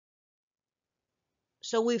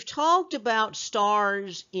So we've talked about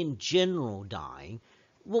stars in general dying.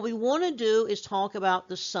 What we want to do is talk about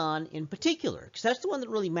the sun in particular, because that's the one that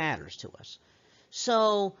really matters to us.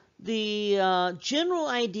 So the general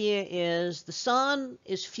idea is the sun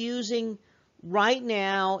is fusing right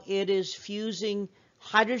now. It is fusing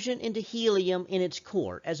hydrogen into helium in its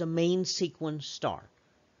core as a main sequence star.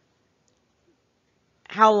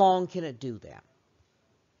 How long can it do that?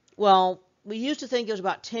 Well, we used to think it was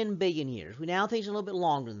about 10 billion years. We now think it's a little bit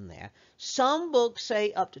longer than that. Some books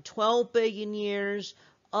say up to 12 billion years.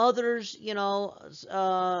 Others, maybe a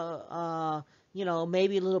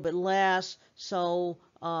little bit less. So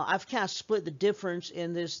I've kind of split the difference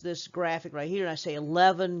in this graphic right here, and I say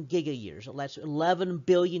 11 gigayears. That's 11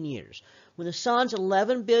 billion years. When the sun's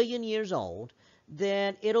 11 billion years old,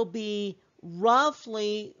 then it'll be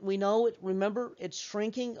roughly, we know it, remember, it's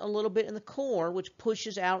shrinking a little bit in the core, which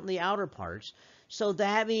pushes out in the outer parts. So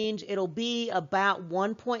that means it'll be about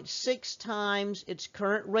 1.6 times its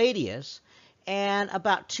current radius and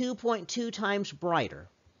about 2.2 times brighter.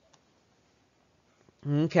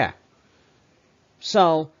 Okay.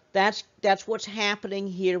 So that's what's happening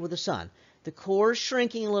here with the sun. The core is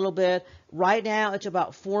shrinking a little bit. Right now it's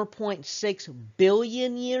about 4.6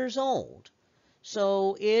 billion years old.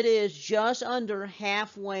 So it is just under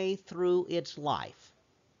halfway through its life.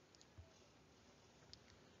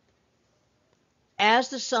 As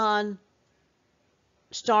the sun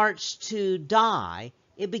starts to die,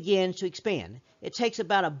 it begins to expand. It takes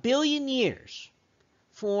about 1 billion years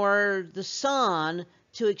for the sun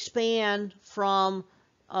to expand from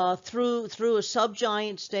through a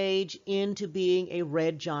subgiant stage into being a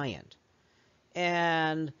red giant.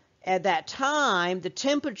 And at that time, the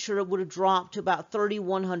temperature would have dropped to about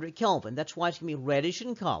 3,100 Kelvin. That's why it's going to be reddish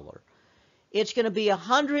in color. It's going to be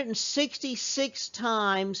 166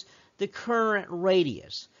 times the current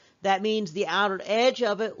radius. That means the outer edge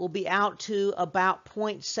of it will be out to about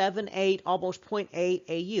 0.78, almost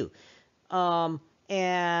 0.8 AU.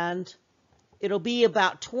 And it'll be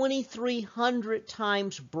about 2,300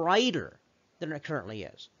 times brighter than it currently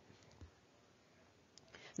is.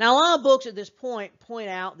 Now, a lot of books at this point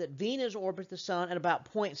out that Venus orbits the sun at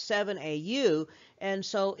about 0.7 AU, and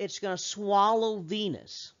so it's going to swallow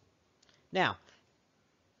Venus. Now,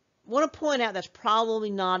 I want to point out that's probably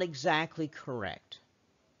not exactly correct,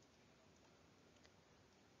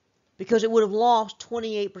 because it would have lost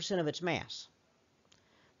 28% of its mass.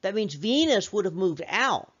 That means Venus would have moved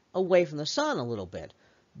out away from the sun a little bit.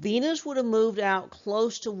 Venus would have moved out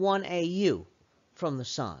close to 1 AU from the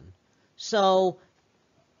sun. So,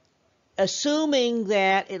 assuming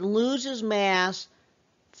that it loses mass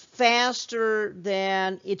faster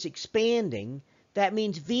than it's expanding, that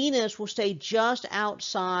means Venus will stay just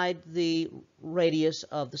outside the radius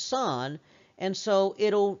of the sun, and so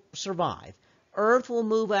it'll survive. Earth will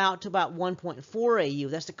move out to about 1.4 AU.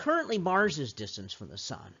 That's currently Mars's distance from the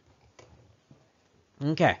sun.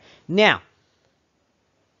 Okay, now,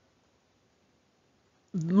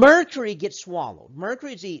 Mercury gets swallowed.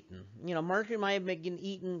 Mercury's eaten. Mercury might have been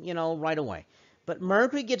eaten, right away. But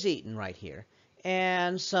Mercury gets eaten right here.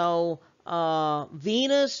 And so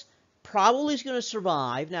Venus probably is going to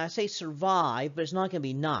survive. Now, I say survive, but it's not going to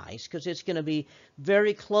be nice, because it's going to be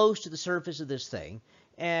very close to the surface of this thing.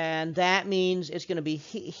 And that means it's going to be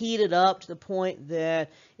heated up to the point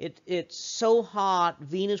that it's so hot,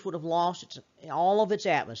 Venus would have lost all of its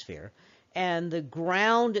atmosphere. And the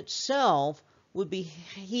ground itself would be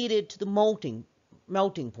heated to the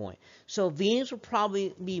melting point. So Venus would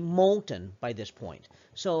probably be molten by this point.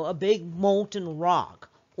 So a big molten rock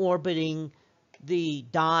orbiting the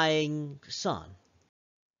dying sun.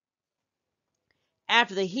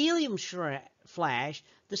 After the helium flash,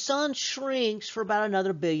 the sun shrinks for about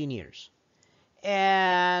another 1 billion years.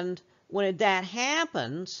 And when that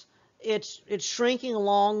happens, it's shrinking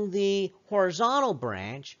along the horizontal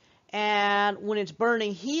branch. And when it's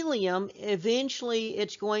burning helium, eventually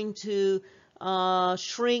it's going to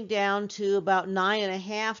shrink down to about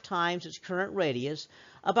 9.5 times its current radius,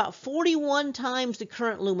 about 41 times the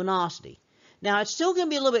current luminosity. Now, it's still going to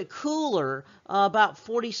be a little bit cooler, about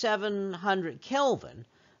 4,700 Kelvin,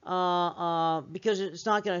 because it's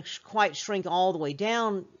not going to quite shrink all the way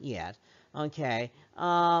down yet, okay,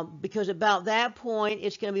 because about that point,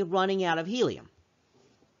 it's going to be running out of helium.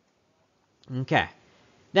 Okay.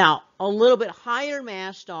 Now, a little bit higher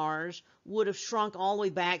mass stars would have shrunk all the way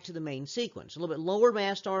back to the main sequence. A little bit lower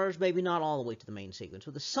mass stars, maybe not all the way to the main sequence.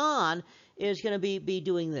 But the sun is going to be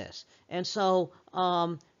doing this. And so,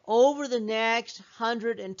 over the next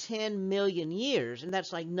 110 million years, and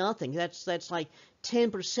that's like nothing. That's like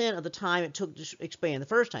 10% of the time it took to expand the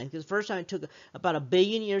first time, because the first time it took about 1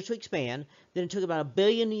 billion years to expand, then it took about 1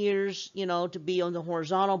 billion years, to be on the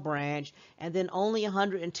horizontal branch, and then only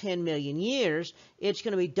 110 million years, it's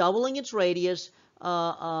going to be doubling its radius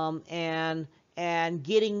and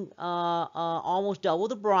getting almost double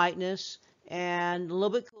the brightness and a little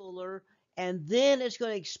bit cooler, and then it's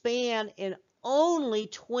going to expand in only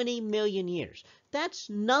 20 million years.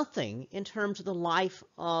 That's nothing in terms of the life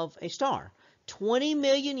of a star. 20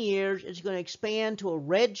 million years, it's going to expand to a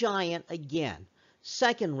red giant again,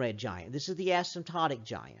 second red giant. This is the asymptotic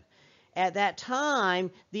giant. At that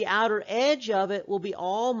time, the outer edge of it will be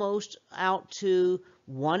almost out to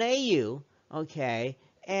 1 AU, okay,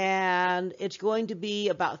 and it's going to be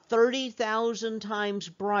about 30,000 times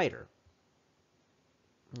brighter,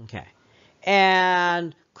 okay,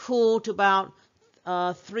 and cool to about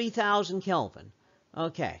 3,000 Kelvin,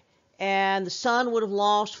 okay. And the sun would have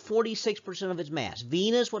lost 46% of its mass.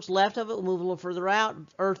 Venus, what's left of it, will move a little further out.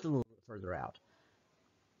 Earth will move a little further out.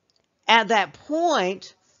 At that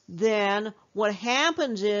point, then, what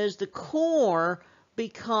happens is the core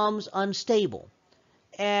becomes unstable.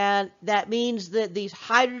 And that means that these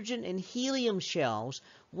hydrogen and helium shells,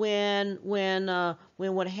 when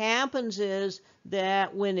what happens is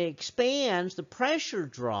that when it expands, the pressure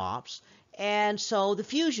drops, and so the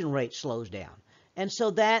fusion rate slows down. And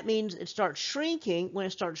so that means it starts shrinking. When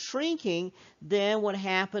it starts shrinking, then what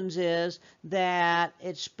happens is that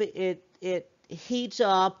it heats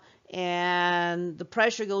up and the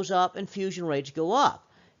pressure goes up and fusion rates go up.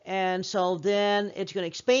 And so then it's going to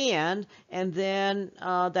expand, and then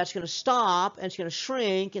that's going to stop, and it's going to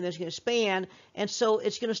shrink, and then it's going to expand, and so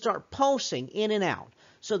it's going to start pulsing in and out.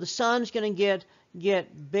 So the sun's going to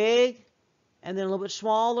get big, and then a little bit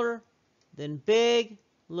smaller, then big,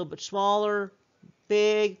 a little bit smaller,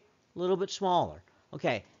 big, a little bit smaller.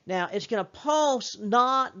 Okay, now it's going to pulse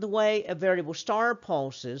not the way a variable star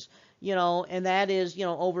pulses, and that is,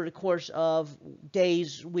 over the course of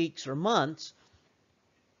days, weeks, or months.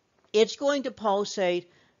 It's going to pulsate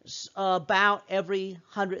about every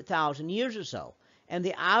 100,000 years or so. And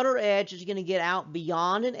the outer edge is going to get out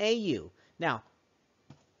beyond an AU. Now,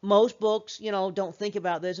 most books, don't think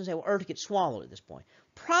about this and say, well, Earth gets swallowed at this point.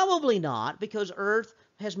 Probably not, because Earth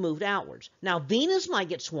has moved outwards. Now, Venus might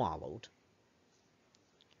get swallowed,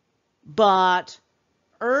 but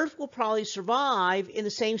Earth will probably survive in the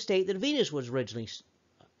same state that Venus was originally.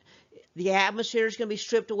 The atmosphere is going to be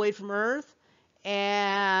stripped away from Earth,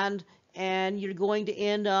 and you're going to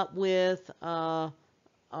end up with a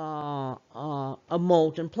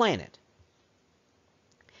molten planet.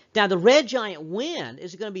 Now, the red giant wind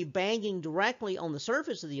is going to be banging directly on the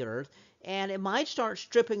surface of the Earth, and it might start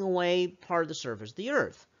stripping away part of the surface of the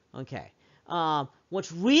Earth. Okay.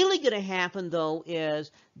 What's really going to happen, though, is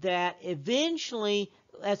that eventually,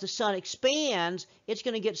 as the sun expands, it's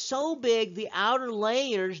going to get so big the outer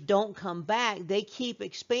layers don't come back. They keep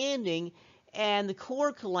expanding, and the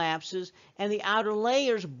core collapses, and the outer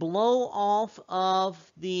layers blow off of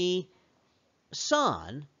the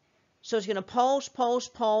sun. So it's going to pulse, pulse,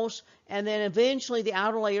 pulse, and then eventually the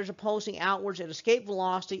outer layers are pulsing outwards at escape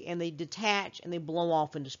velocity, and they detach and they blow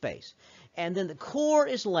off into space. And then the core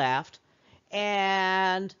is left,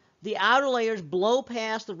 and the outer layers blow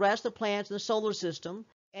past the rest of the planets in the solar system,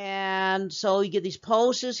 and so you get these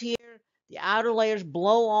pulses here. The outer layers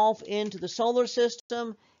blow off into the solar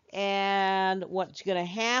system, and what's going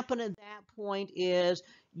to happen at that point is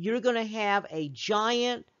you're going to have a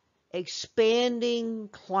giant expanding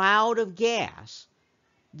cloud of gas.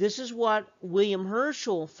 This is what William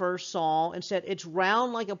Herschel first saw and said, it's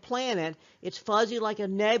round like a planet, it's fuzzy like a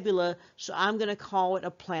nebula, so I'm going to call it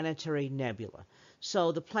a planetary nebula.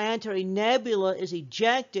 So the planetary nebula is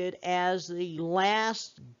ejected as the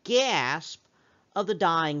last gasp of the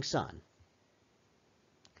dying sun.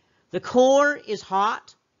 The core is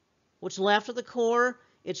hot. What's left of the core,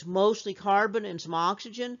 it's mostly carbon and some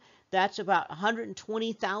oxygen. That's about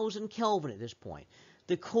 120,000 Kelvin at this point.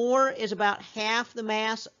 The core is about half the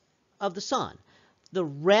mass of the sun. The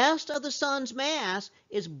rest of the sun's mass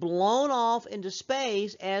is blown off into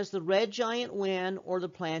space as the red giant wind or the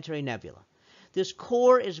planetary nebula. This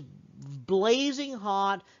core is blazing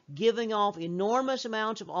hot, giving off enormous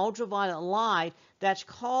amounts of ultraviolet light that's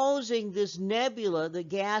causing this nebula, the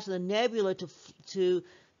gas in the nebula, to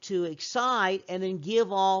excite and then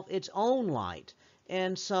give off its own light.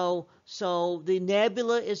 And so the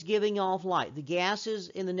nebula is giving off light. The gases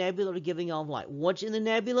in the nebula are giving off light. What's in the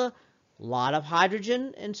nebula? A lot of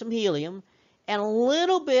hydrogen and some helium. and a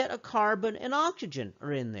little bit of carbon and oxygen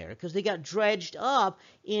are in there because they got dredged up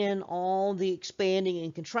in all the expanding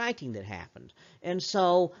and contracting that happened. And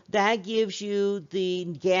so that gives you the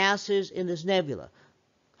gases in this nebula: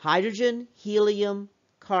 hydrogen, helium,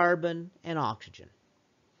 carbon, and oxygen.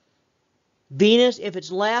 Venus, if it's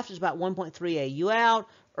left, is about 1.3 AU out.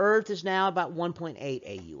 Earth is now about 1.8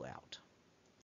 AU out.